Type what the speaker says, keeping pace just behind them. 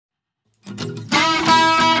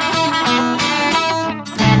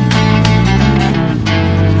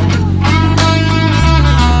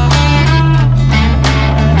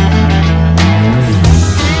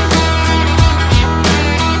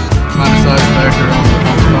contactor on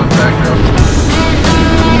the contactor.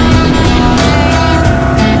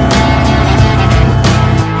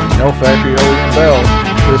 No factory OEM belt.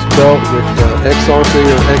 This belt with XRC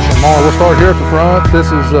or XMR. We'll start here at the front. This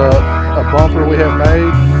is a bumper we have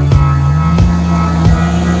made.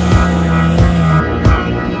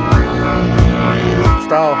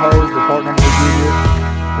 Style hose, the part number we give you.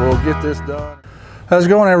 We'll get this done. How's it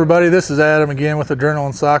going, everybody? This is Adam again with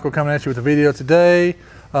Adrenaline Cycle coming at you with a video today.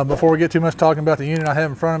 Before we get too much talking about the unit I have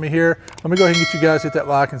in front of me here, let me go ahead and get you guys to hit that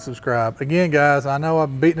like and subscribe. Again, guys, I know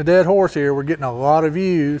I'm beating a dead horse here. We're getting a lot of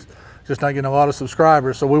views, just not getting a lot of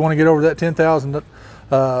subscribers. So we want to get over that 10,000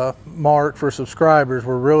 mark for subscribers.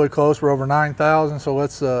 We're really close. We're over 9,000. So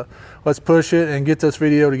let's push it and get this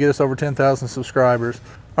video to get us over 10,000 subscribers.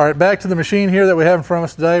 All right, back to the machine here that we have in front of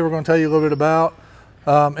us today. We're going to tell you a little bit about.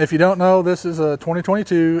 If you don't know, this is a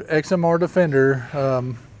 2022 XMR Defender,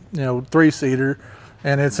 3-seater,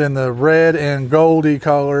 and it's in the red and goldy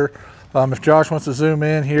color. If Josh wants to zoom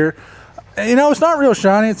in here, it's not real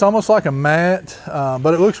shiny. It's almost like a matte,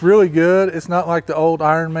 but it looks really good. It's not like the old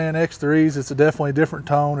Iron Man X3s. It's a definitely different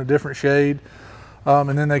tone, a different shade.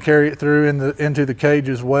 And then they carry it through into the cage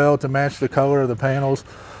as well to match the color of the panels.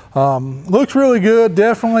 Looks really good.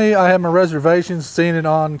 Definitely, I have my reservations seeing it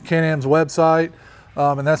on Can-Am's website.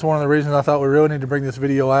 And that's one of the reasons I thought we really need to bring this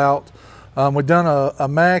video out. We've done a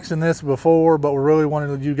max in this before, but we really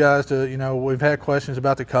wanted you guys to, we've had questions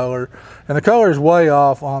about the color. And the color is way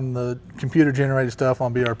off on the computer generated stuff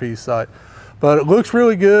on BRP's site. But it looks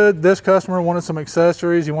really good. This customer wanted some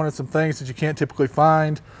accessories. He wanted some things that you can't typically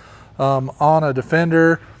find on a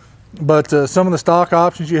Defender. But some of the stock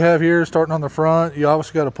options you have here, starting on the front, you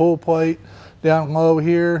obviously got a pull plate down low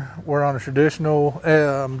here, where on a traditional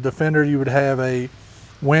Defender you would have a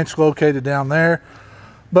winch located down there.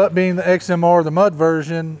 But being the XMR, the mud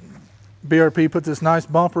version, BRP put this nice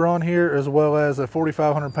bumper on here, as well as a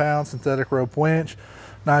 4,500 pound synthetic rope winch,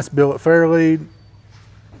 nice billet fair lead.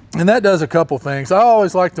 And that does a couple things. I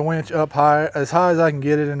always like the winch up high as I can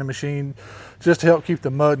get it in the machine, just to help keep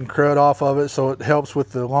the mud and crud off of it, so it helps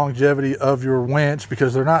with the longevity of your winch,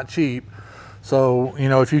 because they're not cheap. So,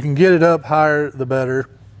 if you can get it up higher, the better.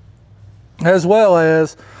 As well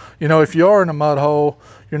as, if you are in a mud hole,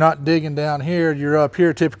 you're not digging down here, you're up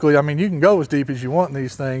here typically. I mean, you can go as deep as you want in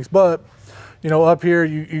these things, but, up here,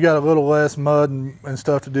 you got a little less mud and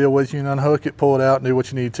stuff to deal with. You can unhook it, pull it out, and do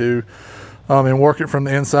what you need to, and work it from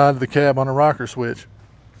the inside of the cab on a rocker switch.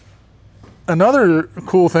 Another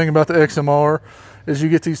cool thing about the XMR is you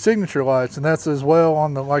get these signature lights, and that's as well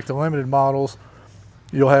on the limited models.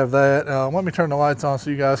 You'll have that. Let me turn the lights on so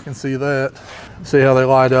you guys can see that. See how they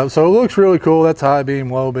light up. So it looks really cool. That's high beam,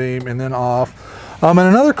 low beam, and then off. And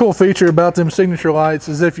another cool feature about them signature lights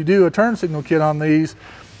is if you do a turn signal kit on these,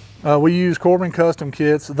 we use Corbin custom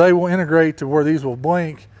kits. They will integrate to where these will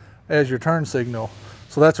blink as your turn signal.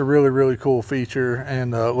 So that's a really, really cool feature,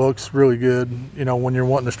 and looks really good, when you're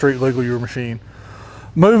wanting to street legal your machine.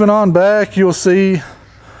 Moving on back, you'll see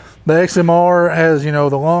the XMR has,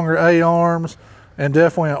 the longer A arms, and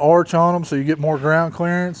definitely an arch on them, so you get more ground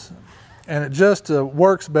clearance. And it just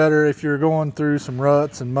works better if you're going through some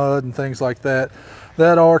ruts and mud and things like that.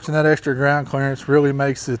 That arch and that extra ground clearance really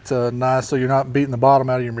makes it nice, so you're not beating the bottom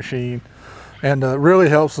out of your machine, and really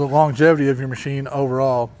helps the longevity of your machine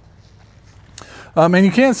overall. And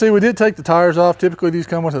you can see we did take the tires off. Typically these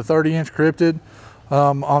come with a 30-inch cryptid.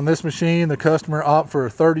 On this machine, the customer opted for a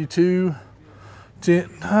 32.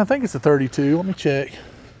 I think it's a 32. Let me check.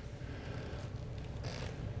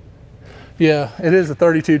 Yeah, it is a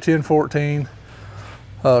 32 1014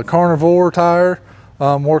 Carnivore tire.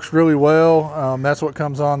 Works really well. That's what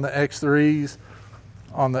comes on the X3s,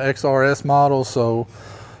 on the XRS models. So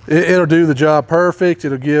it'll do the job perfect.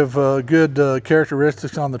 It'll give good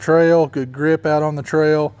characteristics on the trail, good grip out on the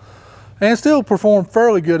trail, and still perform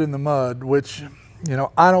fairly good in the mud, which,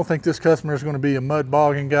 I don't think this customer is going to be a mud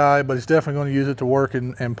bogging guy, but he's definitely going to use it to work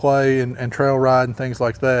and play and trail ride and things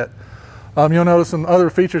like that. You'll notice some other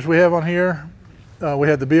features we have on here. We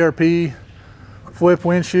have the BRP flip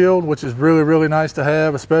windshield, which is really, really nice to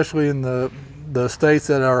have, especially in the states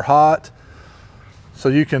that are hot. So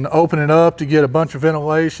you can open it up to get a bunch of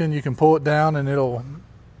ventilation. You can pull it down and it'll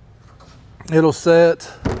set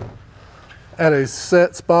at a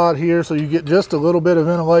set spot here, so you get just a little bit of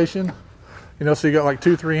ventilation. So you got like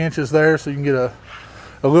 2-3 inches there, so you can get a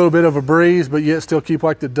little bit of a breeze, but yet still keep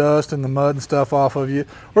like the dust and the mud and stuff off of you.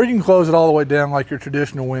 Or you can close it all the way down like your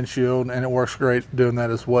traditional windshield, and it works great doing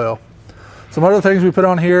that as well. Some other things we put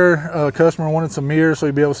on here, customer wanted some mirrors so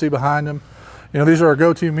you'd be able to see behind them. These are our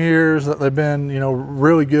go-to mirrors that they've been,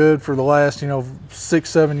 really good for the last,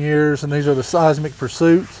 6-7 years, and these are the Seismic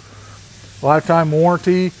Pursuits. Lifetime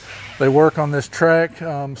warranty. They work on this track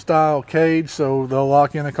style cage, so they'll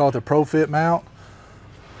lock in. They call it the ProFit mount.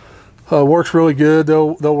 Works really good.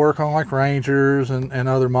 They'll work on like Rangers and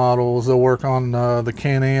other models. They'll work on the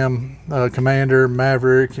Can-Am Commander,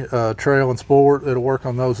 Maverick, Trail and Sport. It'll work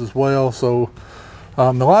on those as well. So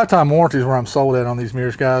the lifetime warranty is where I'm sold at on these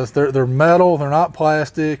mirrors, guys. They're metal, they're not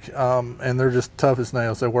plastic, and they're just tough as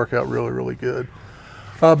nails. They work out really, really good.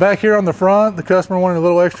 Back here on the front, the customer wanted a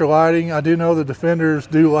little extra lighting. I do know the Defenders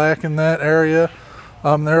do lack in that area.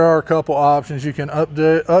 There are a couple options. You can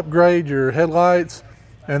upgrade your headlights.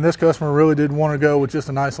 And this customer really did want to go with just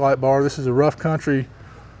a nice light bar. This is a Rough Country,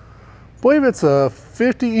 I believe it's a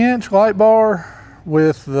 50-inch light bar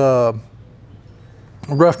with the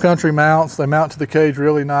Rough Country mounts. They mount to the cage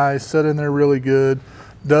really nice, set in there really good.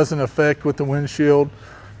 Doesn't affect with the windshield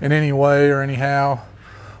in any way or anyhow.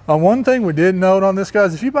 One thing we did note on this,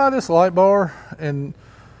 guys, if you buy this light bar and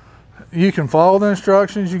you can follow the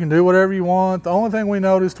instructions, you can do whatever you want. The only thing we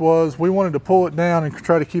noticed was we wanted to pull it down and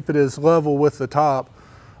try to keep it as level with the top.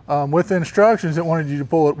 With the instructions, it wanted you to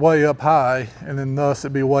pull it way up high, and then thus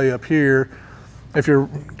it'd be way up here. If you're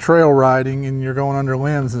trail riding and you're going under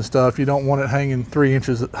limbs and stuff, you don't want it hanging 3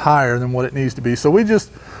 inches higher than what it needs to be. So we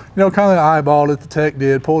just, kind of eyeballed it, the tech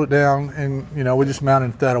did, pulled it down, and, we just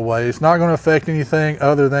mounted that away. It's not going to affect anything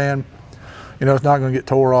other than, it's not going to get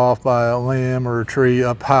tore off by a limb or a tree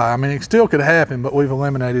up high. I mean, it still could happen, but we've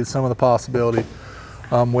eliminated some of the possibility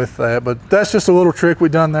with that. But that's just a little trick we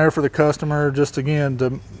done there for the customer, just again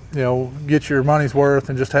to get your money's worth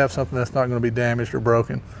and just have something that's not going to be damaged or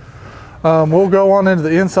broken. We'll go on into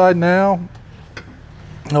the inside now.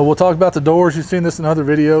 We'll talk about the doors. You've seen this in other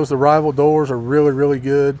videos. The Rival doors are really, really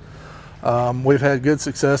good. We've had good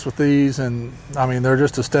success with these, and I mean, they're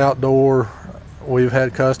just a stout door. We've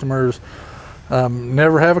had customers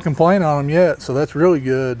never have a complaint on them yet, so that's really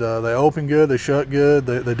good. They open good, they shut good,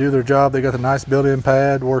 they do their job. They got the nice built-in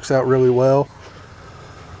pad, works out really well.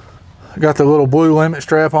 Got the little blue limit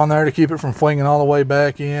strap on there to keep it from flinging all the way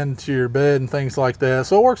back into your bed and things like that.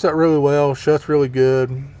 So it works out really well, shuts really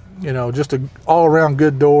good. Just an all-around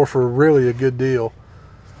good door for really a good deal.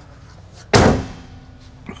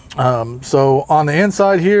 So on the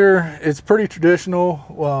inside here, it's pretty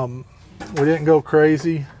traditional. We didn't go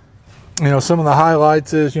crazy. Some of the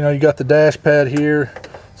highlights is, you got the dash pad here,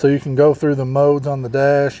 so you can go through the modes on the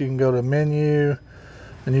dash. You can go to menu,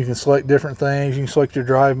 and you can select different things. You can select your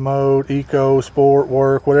drive mode, eco, sport,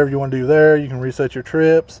 work, whatever you want to do there. You can reset your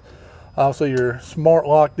trips. Also, your smart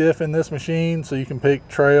lock diff in this machine, so you can pick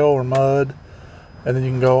trail or mud, and then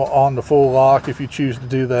you can go on to full lock if you choose to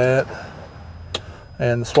do that,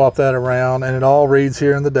 and swap that around. And it all reads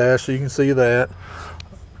here in the dash, so you can see that.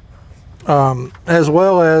 As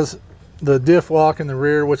well as the diff lock in the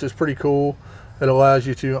rear, which is pretty cool. It allows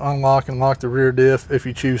you to unlock and lock the rear diff if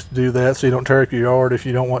you choose to do that, so you don't tear up your yard if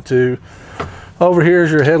you don't want to. Over here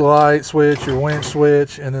is your headlight switch, your winch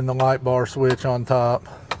switch, and then the light bar switch on top.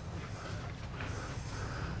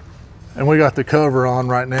 And we got the cover on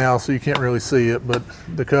right now, so you can't really see it, but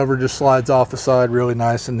the cover just slides off the side really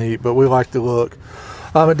nice and neat, but we like the look.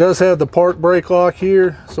 It does have the park brake lock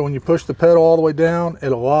here, so when you push the pedal all the way down,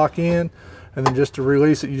 it'll lock in. And then just to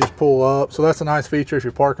release it, you just pull up. So that's a nice feature if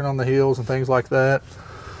you're parking on the hills and things like that.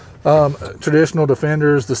 Traditional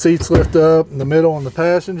Defenders, the seats lift up in the middle on the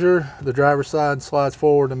passenger. The driver's side slides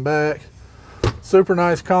forward and back. Super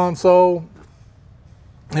nice console.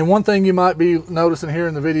 And one thing you might be noticing here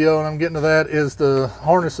in the video, and I'm getting to that, is the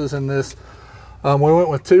harnesses in this. We went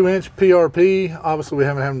with 2-inch PRP. Obviously, we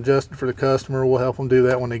haven't had them adjusted for the customer. We'll help them do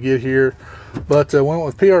that when they get here. But went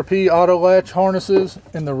with PRP auto latch harnesses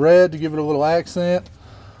in the red to give it a little accent.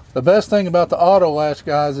 The best thing about the auto latch,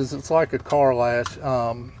 guys, is it's like a car latch,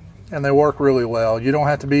 and they work really well. You don't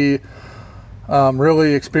have to be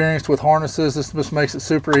really experienced with harnesses. This just makes it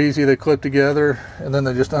super easy. They clip together, and then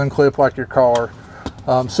they just unclip like your car.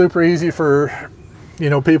 Super easy for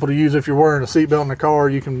people to use. If you're wearing a seatbelt in the car,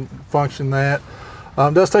 you can function that.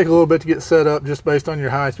 It does take a little bit to get set up just based on your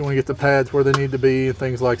height. You want to get the pads where they need to be and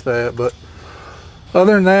things like that. But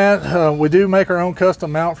other than that, we do make our own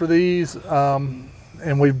custom mount for these,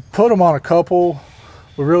 and we put them on a couple.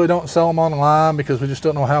 We really don't sell them online because we just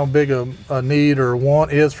don't know how big a need or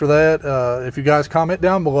want is for that. If you guys comment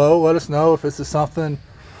down below, let us know if this is something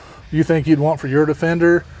you think you'd want for your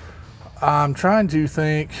Defender. I'm trying to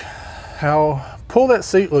think how. Pull that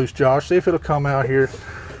seat loose, Josh. See if it'll come out here.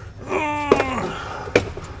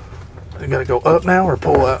 You gotta go up now or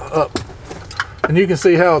pull that up. And you can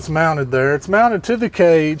see how it's mounted there. It's mounted to the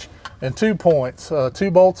cage and 2 points.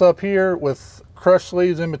 2 bolts up here with crush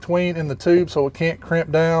sleeves in between in the tube so it can't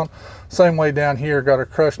crimp down. Same way down here, got a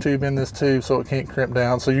crush tube in this tube so it can't crimp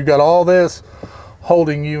down. So you got all this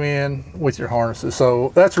holding you in with your harnesses.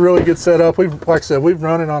 So that's a really good setup. Like I said, we've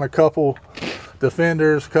run it on a couple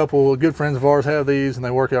Defenders. A couple good friends of ours have these and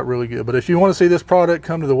they work out really good. But if you want to see this product,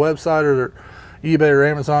 come to the website or eBay or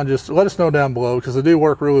Amazon. Just let us know down below, because they do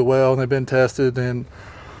work really well and they've been tested. And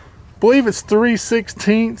I believe it's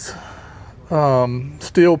 3/16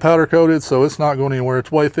 steel powder coated, so it's not going anywhere.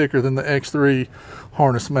 It's way thicker than the X3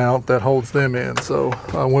 harness mount that holds them in. So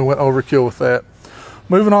we went overkill with that.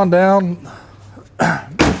 Moving on down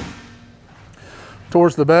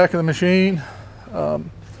towards the back of the machine,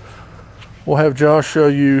 we'll have Josh show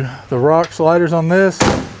you the rock sliders on this.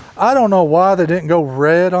 I don't know why they didn't go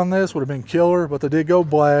red on this, would have been killer, but they did go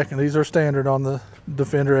black, and these are standard on the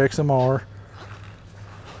Defender XMR.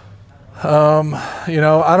 You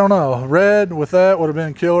know, I don't know, red with that would have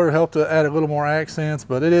been killer, helped to add a little more accents,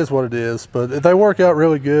 but it is what it is. But they work out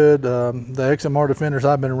really good. The XMR Defenders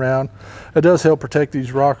I've been around, it does help protect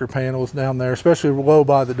these rocker panels down there, especially low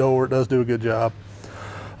by the door. It does do a good job.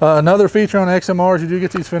 Another feature on XMRs, you do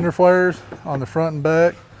get these fender flares on the front and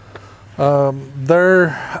back.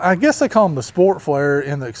 I guess they call them the sport flare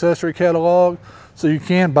in the accessory catalog. So you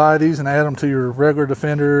can buy these and add them to your regular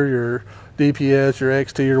Defender, your DPS, your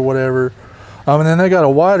XT or whatever. And then they got a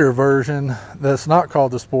wider version that's not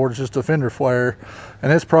called the sport, it's just a fender flare.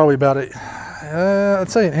 And it's probably about, I'd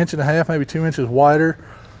say 1.5 inches, maybe 2 inches wider.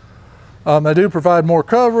 They do provide more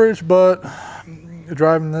coverage, but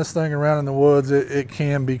driving this thing around in the woods, it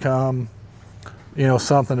can become, you know,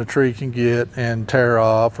 something a tree can get and tear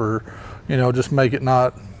off, or, you know, just make it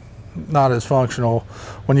not as functional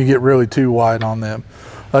when you get really too wide on them.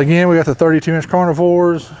 Again, we got the 32-inch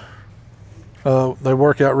carnivores. They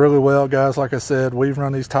work out really well, guys. Like I said, we've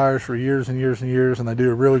run these tires for years and years and years, and they do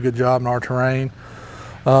a really good job in our terrain.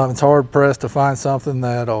 It's hard pressed to find something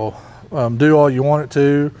that'll do all you want it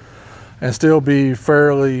to and still be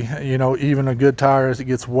fairly, you know, even a good tire as it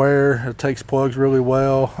gets wear. It takes plugs really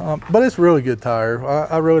well, but it's a really good tire.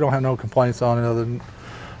 I really don't have no complaints on it other than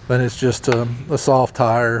it's just a soft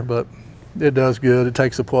tire, but it does good. It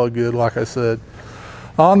takes the plug good, like I said.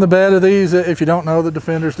 On the bed of these, if you don't know, the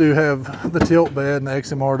Defenders do have the tilt bed, and the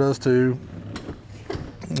XMR does too.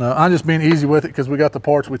 I'm just being easy with it because we got the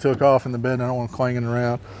parts we took off in the bed and I don't want them clanging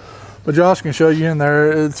around. But Josh can show you in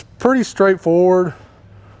there. It's pretty straightforward.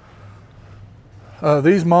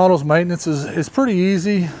 These models, maintenance is pretty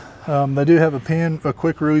easy. They do have a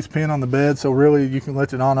quick release pin on the bed, so really you can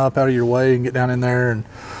lift it on up out of your way and get down in there and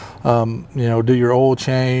you know, do your oil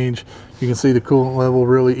change. You can see the coolant level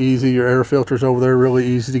really easy. Your air filters over there really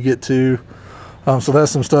easy to get to. So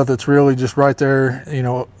that's some stuff that's really just right there, you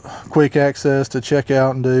know, quick access to check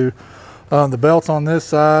out and do. The belts on this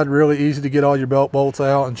side, really easy to get all your belt bolts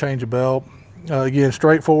out and change a belt. Again,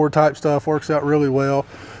 straightforward type stuff, works out really well.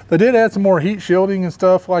 They did add some more heat shielding and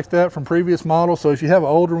stuff like that from previous models. So if you have an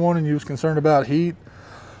older one and you was concerned about heat,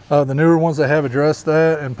 the newer ones, they have addressed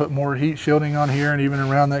that and put more heat shielding on here and even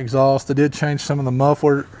around the exhaust. They did change some of the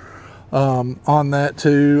muffler on that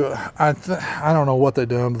too. I don't know what they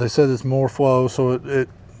done, but they said it's more flow, so it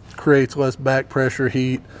creates less back pressure,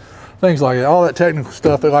 heat, things like that. All that technical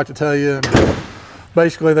stuff they like to tell you. And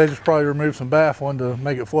basically, they just probably removed some baffling to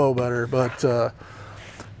make it flow better. But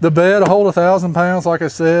the bed will hold 1,000 pounds, like I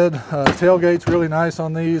said. Tailgate's really nice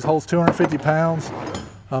on these, holds 250 pounds.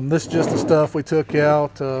 This is just the stuff we took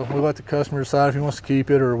out. We let the customer decide if he wants to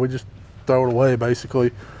keep it or we just throw it away,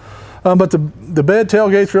 basically. But the bed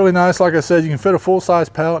tailgate's really nice. Like I said, you can fit a full-size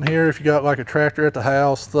pallet in here if you got like a tractor at the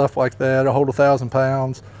house, stuff like that. It'll hold 1,000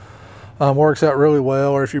 pounds. Works out really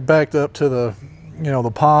well. Or if you're backed up to the, you know, the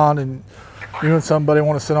pond and you and somebody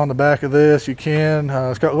want to sit on the back of this, you can.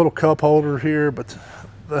 It's got a little cup holder here, but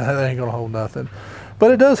that ain't gonna hold nothing.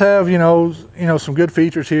 But it does have, you know, some good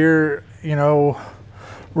features here. You know,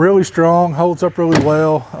 really strong, holds up really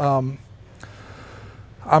well.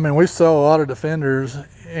 I mean, we sell a lot of Defenders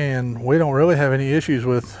and we don't really have any issues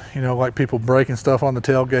with, you know, like people breaking stuff on the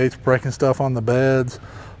tailgates, breaking stuff on the beds.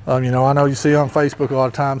 You know, I know you see on Facebook a lot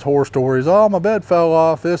of times horror stories, oh, my bed fell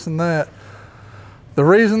off, this and that. The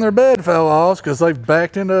reason their bed fell off is because they've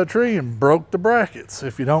backed into a tree and broke the brackets.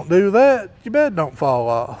 If you don't do that, your bed don't fall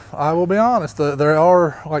off. I will be honest, there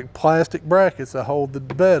are like plastic brackets that hold the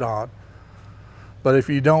bed on. But if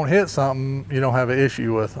you don't hit something, you don't have an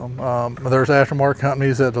issue with them. There's aftermarket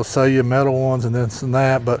companies that will sell you metal ones and this and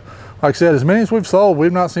that. But like I said, as many as we've sold,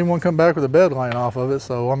 we've not seen one come back with a bed laying off of it.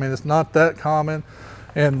 So, I mean, it's not that common.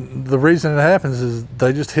 And the reason it happens is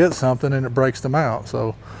they just hit something and it breaks them out.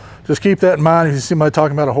 So just keep that in mind. If you see somebody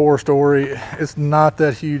talking about a horror story, it's not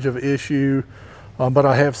that huge of an issue. but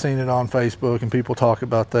I have seen it on Facebook and people talk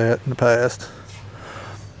about that in the past.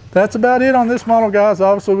 That's about it on this model, guys.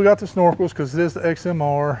 Obviously we got the snorkels because it is the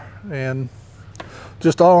XMR, and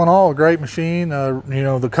just all in all, a great machine. You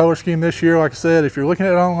know, the color scheme this year, like I said, if you're looking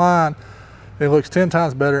at it online, it looks 10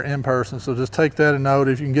 times better in person. So just take that a note.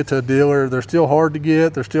 If you can get to a dealer, they're still hard to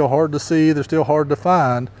get, they're still hard to see, they're still hard to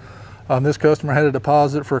find. This customer had a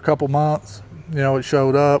deposit for a couple months. You know, it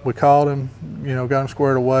showed up, we called him, you know, got him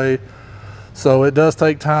squared away. So it does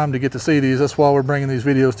take time to get to see these. That's why we're bringing these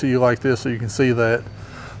videos to you like this, so you can see that.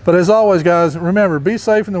 But as always, guys, remember, be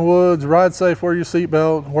safe in the woods, ride safe, wear your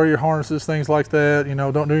seatbelt, wear your harnesses, things like that. You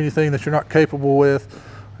know, don't do anything that you're not capable with,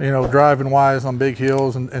 you know, driving wise on big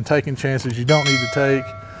hills and taking chances you don't need to take.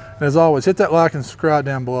 And as always, hit that like and subscribe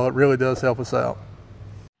down below. It really does help us out.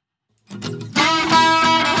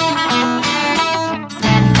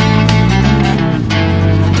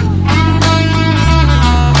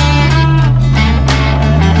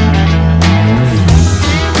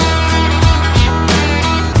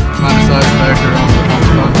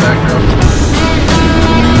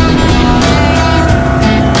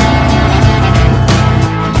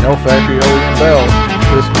 No factory OEM belt.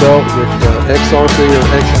 This belt with XRC or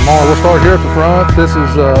XMR. We'll start here at the front. This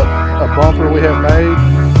is a bumper we have made.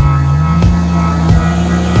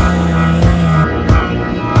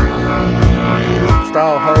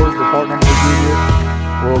 Style hose, the part number we give you.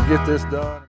 We'll get this done.